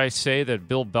 And dare I say that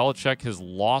Bill Belichick has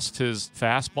lost his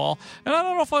fastball. And I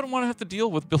don't know if I don't want to have to deal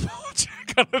with Bill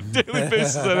Belichick on a daily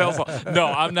basis. No,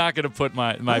 I'm not going to put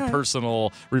my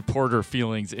personal reporter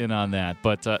feelings in on that.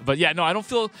 But no, I don't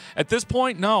feel at this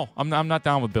point, no, I'm not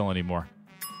down with Bill anymore.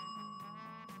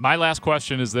 My last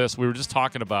question is this. We were just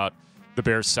talking about the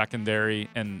Bears secondary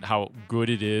and how good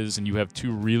it is, and you have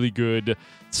two really good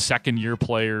second-year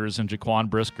players in Jaquan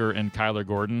Brisker and Kyler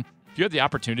Gordon. If you had the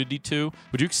opportunity to,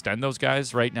 would you extend those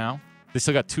guys right now? They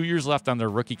still got 2 years left on their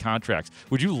rookie contracts.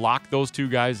 Would you lock those two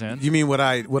guys in? You mean would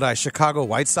I Chicago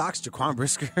White Sox, Jaquan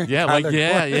Brisker? Yeah,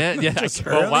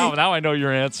 Oh, wow, now I know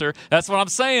your answer. That's what I'm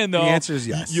saying, though. The answer is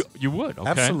yes. You would, okay.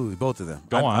 Absolutely, both of them.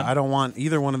 Go on. I don't want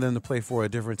either one of them to play for a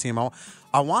different team.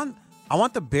 I want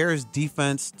the Bears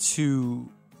defense to,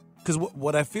 because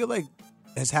what I feel like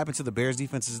has happened to the Bears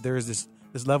defense is there is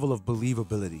this level of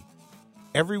believability.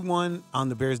 Everyone on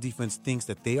the Bears defense thinks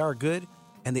that they are good,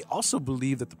 and they also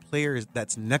believe that the player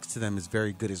that's next to them is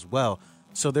very good as well.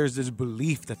 So there's this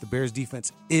belief that the Bears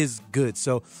defense is good.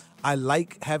 So I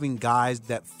like having guys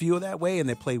that feel that way and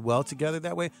they play well together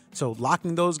that way. So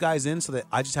locking those guys in so that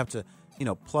I just have to,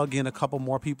 plug in a couple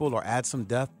more people or add some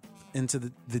depth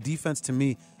into the defense, to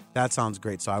me, that sounds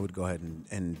great. So I would go ahead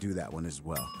and do that one as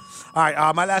well. All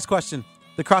right, my last question.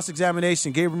 The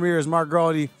cross-examination, Gabe Ramirez, Mark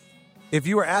Grote. If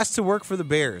you were asked to work for the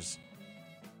Bears,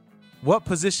 what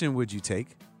position would you take?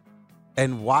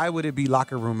 And why would it be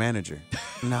locker room manager?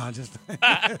 No,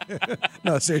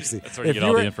 seriously. That's where you get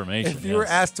all the information. If you were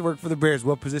asked to work for the Bears,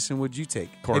 what position would you take?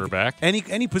 Quarterback.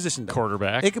 Any position, though.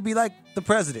 Quarterback. It could be like the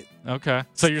president. Okay.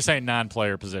 So you're saying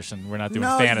non-player position. We're not doing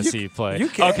No, fantasy play. You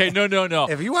can't. Okay, no.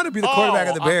 If you want to be the quarterback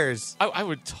of the Bears. I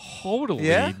would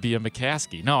totally be a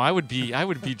McCaskey. No, I would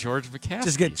be George McCaskey.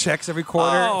 Just get checks every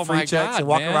quarter, free checks, and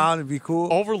walk around and be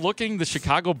cool. Overlooking the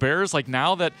Chicago Bears, like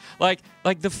now that, like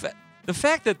The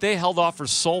fact that they held off for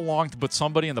so long to put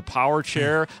somebody in the power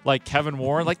chair like Kevin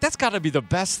Warren, like that's got to be the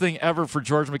best thing ever for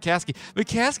George McCaskey.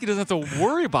 McCaskey doesn't have to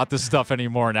worry about this stuff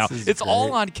anymore now. It's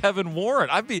all on Kevin Warren.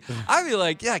 I'd be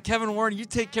like, yeah, Kevin Warren, you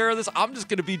take care of this. I'm just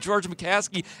going to be George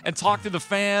McCaskey and talk to the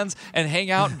fans and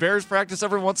hang out in Bears practice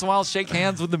every once in a while, shake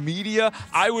hands with the media.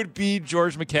 I would be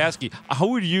George McCaskey. How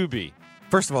would you be?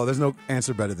 First of all, there's no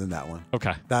answer better than that one.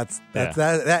 Okay. That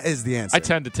is the answer. I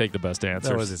tend to take the best answers.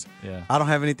 That was it. Yeah. I don't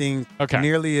have anything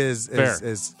nearly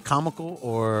as comical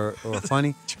or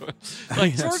funny.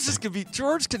 Like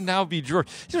George can now be George.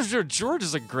 George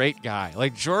is a great guy.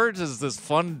 Like George is this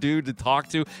fun dude to talk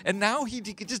to, and now he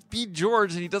can just be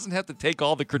George, and he doesn't have to take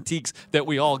all the critiques that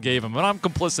we all gave him. And I'm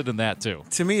complicit in that too.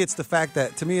 To me, it's the fact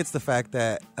that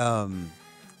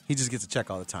he just gets a check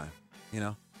all the time. You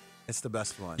know. It's the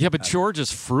best one. Yeah, but George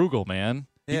is frugal, man.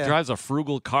 Yeah. He drives a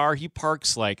frugal car. He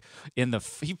parks like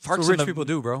That's what rich people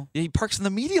do, bro. Yeah, he parks in the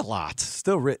media lot.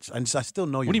 Still rich. I still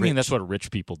know you're What do you rich. mean that's what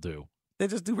rich people do? They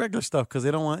just do regular stuff because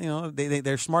they don't want,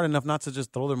 they're smart enough not to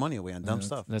just throw their money away on dumb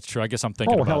stuff. That's true. I guess I'm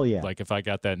thinking about, like, if I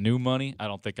got that new money, I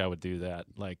don't think I would do that.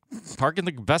 Like, parking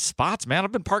the best spots, man.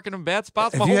 I've been parking in bad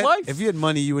spots my whole life. If you had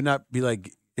money, you would not be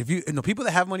like, people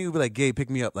that have money would be like, Gabe, pick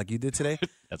me up like you did today.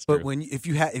 That's true. But if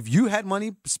you had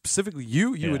money, specifically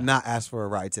you would not ask for a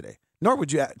ride today. Nor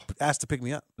would you ask to pick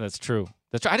me up. That's true.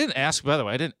 That's true. I didn't ask, by the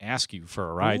way, I didn't ask you for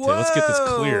a ride today. Let's get this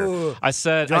clear. I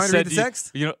said, do you want to read the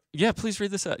text? Yeah, please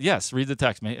read this. Yes, read the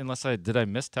text, mate. Unless did I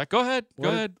miss text? Go ahead.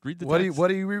 Read the text. What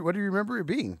do you remember it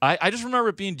being? I just remember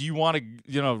it being, do you want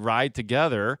to, ride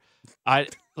together? I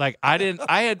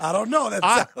don't know.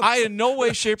 I in no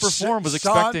way, shape, or form was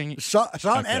expecting Sean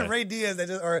and Ray Diaz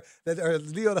or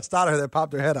Leo Estada that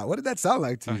popped their head out. What did that sound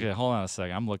like to you? Okay, hold on a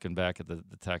second. I'm looking back at the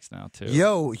text now too.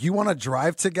 Yo, you want to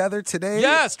drive together today?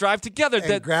 Yes, drive together.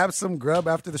 And grab some grub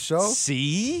after the show.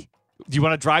 See? Do you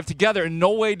want to drive together? In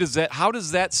no way does that. How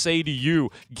does that say to you,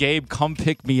 Gabe? Come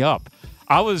pick me up.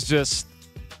 I was just.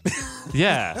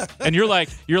 Yeah, and you're like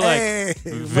hey,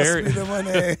 very must be the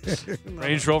money.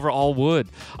 Range Rover all wood.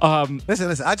 Listen.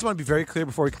 I just want to be very clear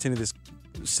before we continue this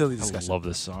silly discussion. I love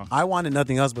this song. I wanted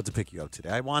nothing else but to pick you up today.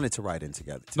 I wanted to ride in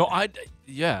together today.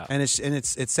 And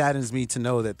it saddens me to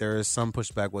know that there is some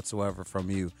pushback whatsoever from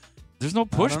you. There's no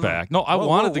pushback. No, I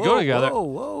wanted to go together.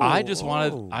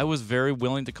 I was very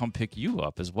willing to come pick you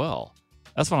up as well.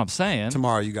 That's what I'm saying.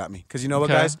 Tomorrow you got me. Because you know what,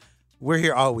 guys? We're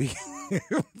here all week.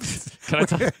 Can I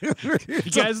tell you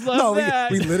guys love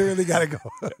that? We literally got to go.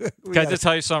 Can I just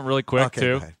tell you something really quick,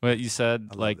 too? What you said,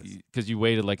 because you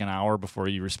waited like an hour before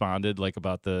you responded, like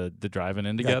about the driving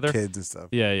in together. Got kids and stuff.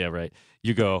 Yeah, right.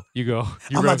 You go.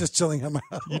 I'm not just chilling at my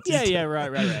house. Yeah,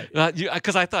 right.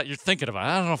 Because I thought you're thinking about it.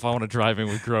 I don't know if I want to drive in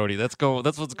with Grote. That's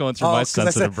what's going through my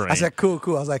sensitive brain. I said, cool.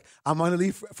 I was like, I'm going to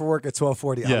leave for work at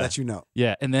 12:40. I'll let you know.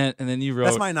 Yeah, and then you wrote.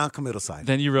 That's my non-committal side.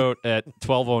 Then you wrote at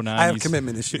 12:09. I have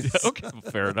commitment issues. Okay,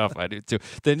 fair enough. I do too.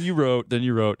 Then you wrote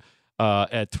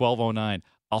at 12:09.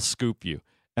 I'll scoop you,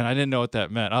 and I didn't know what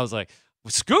that meant. I was like,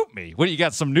 scoop me? What, you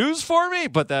got some news for me?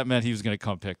 But that meant he was going to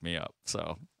come pick me up.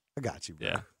 So. I got you, bro.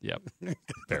 Yeah, yep.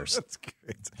 Bears. That's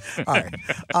great. All right.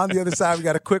 On the other side, we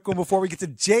got a quick one before we get to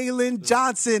Jalen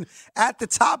Johnson at the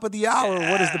top of the hour.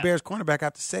 Yeah. What does the Bears cornerback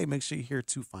have to say? Make sure you're here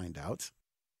to find out.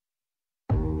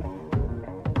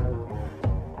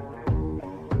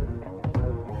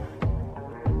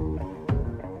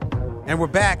 And we're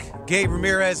back. Gabe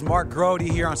Ramirez, Mark Grote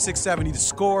here on 670 The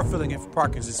Score, filling in for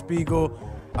Parkins and Spiegel.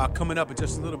 Coming up in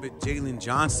just a little bit, Jalen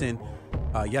Johnson.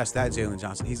 Yes, that Jalen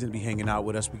Johnson. He's going to be hanging out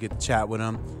with us. We get to chat with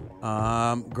him.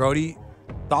 Grote,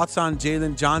 thoughts on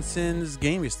Jalen Johnson's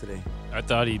game yesterday? I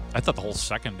thought the whole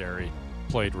secondary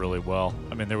played really well.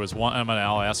 I mean, there was one.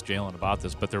 I'll ask Jalen about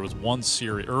this, but there was one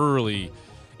series early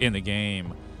in the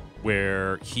game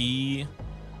where he,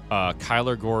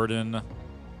 Kyler Gordon,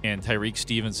 and Tyreek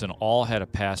Stevenson all had a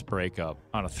pass breakup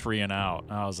on a 3-and-out.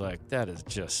 And I was like,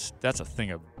 that's a thing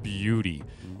of beauty.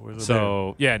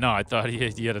 So, I thought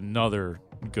he had another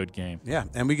good game. Yeah,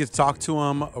 and we get to talk to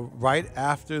him right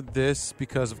after this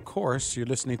because, of course, you're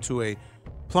listening to a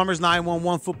Plumbers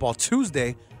 911 Football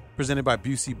Tuesday presented by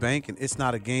Busey Bank and It's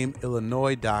Not a Game,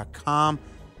 Illinois.com.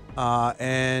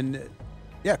 And,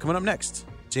 coming up next,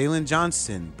 Jalen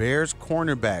Johnson, Bears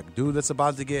cornerback, dude that's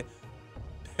about to get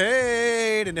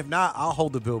paid, and if not, I'll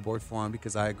hold the billboard for him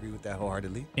because I agree with that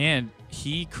wholeheartedly. And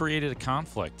he created a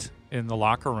conflict in the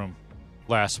locker room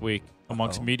last week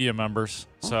amongst media members,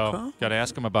 so got to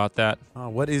ask him about that.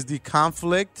 What is the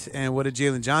conflict, and what did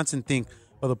Jalen Johnson think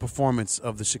of the performance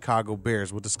of the Chicago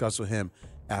Bears? We'll discuss with him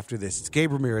after this. It's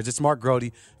Gabe Ramirez. It's Mark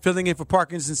Grote filling in for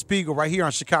Parkins and Spiegel right here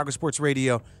on Chicago Sports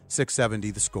Radio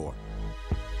 670 The Score.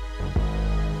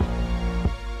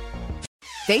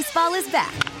 Baseball is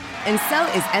back, and so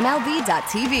is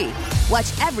MLB.tv.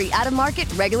 Watch every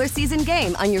out-of-market regular season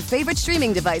game on your favorite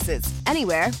streaming devices,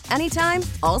 anywhere, anytime,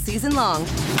 all season long.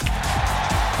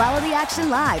 Follow the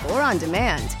action live or on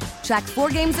demand. Track 4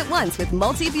 games at once with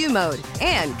multi-view mode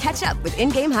and catch up with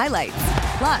in-game highlights.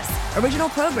 Plus, original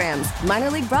programs,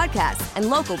 minor league broadcasts, and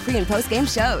local pre- and post-game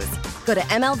shows. Go to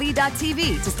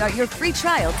MLB.tv to start your free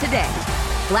trial today.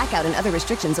 Blackout and other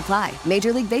restrictions apply.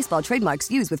 Major League Baseball trademarks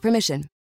used with permission.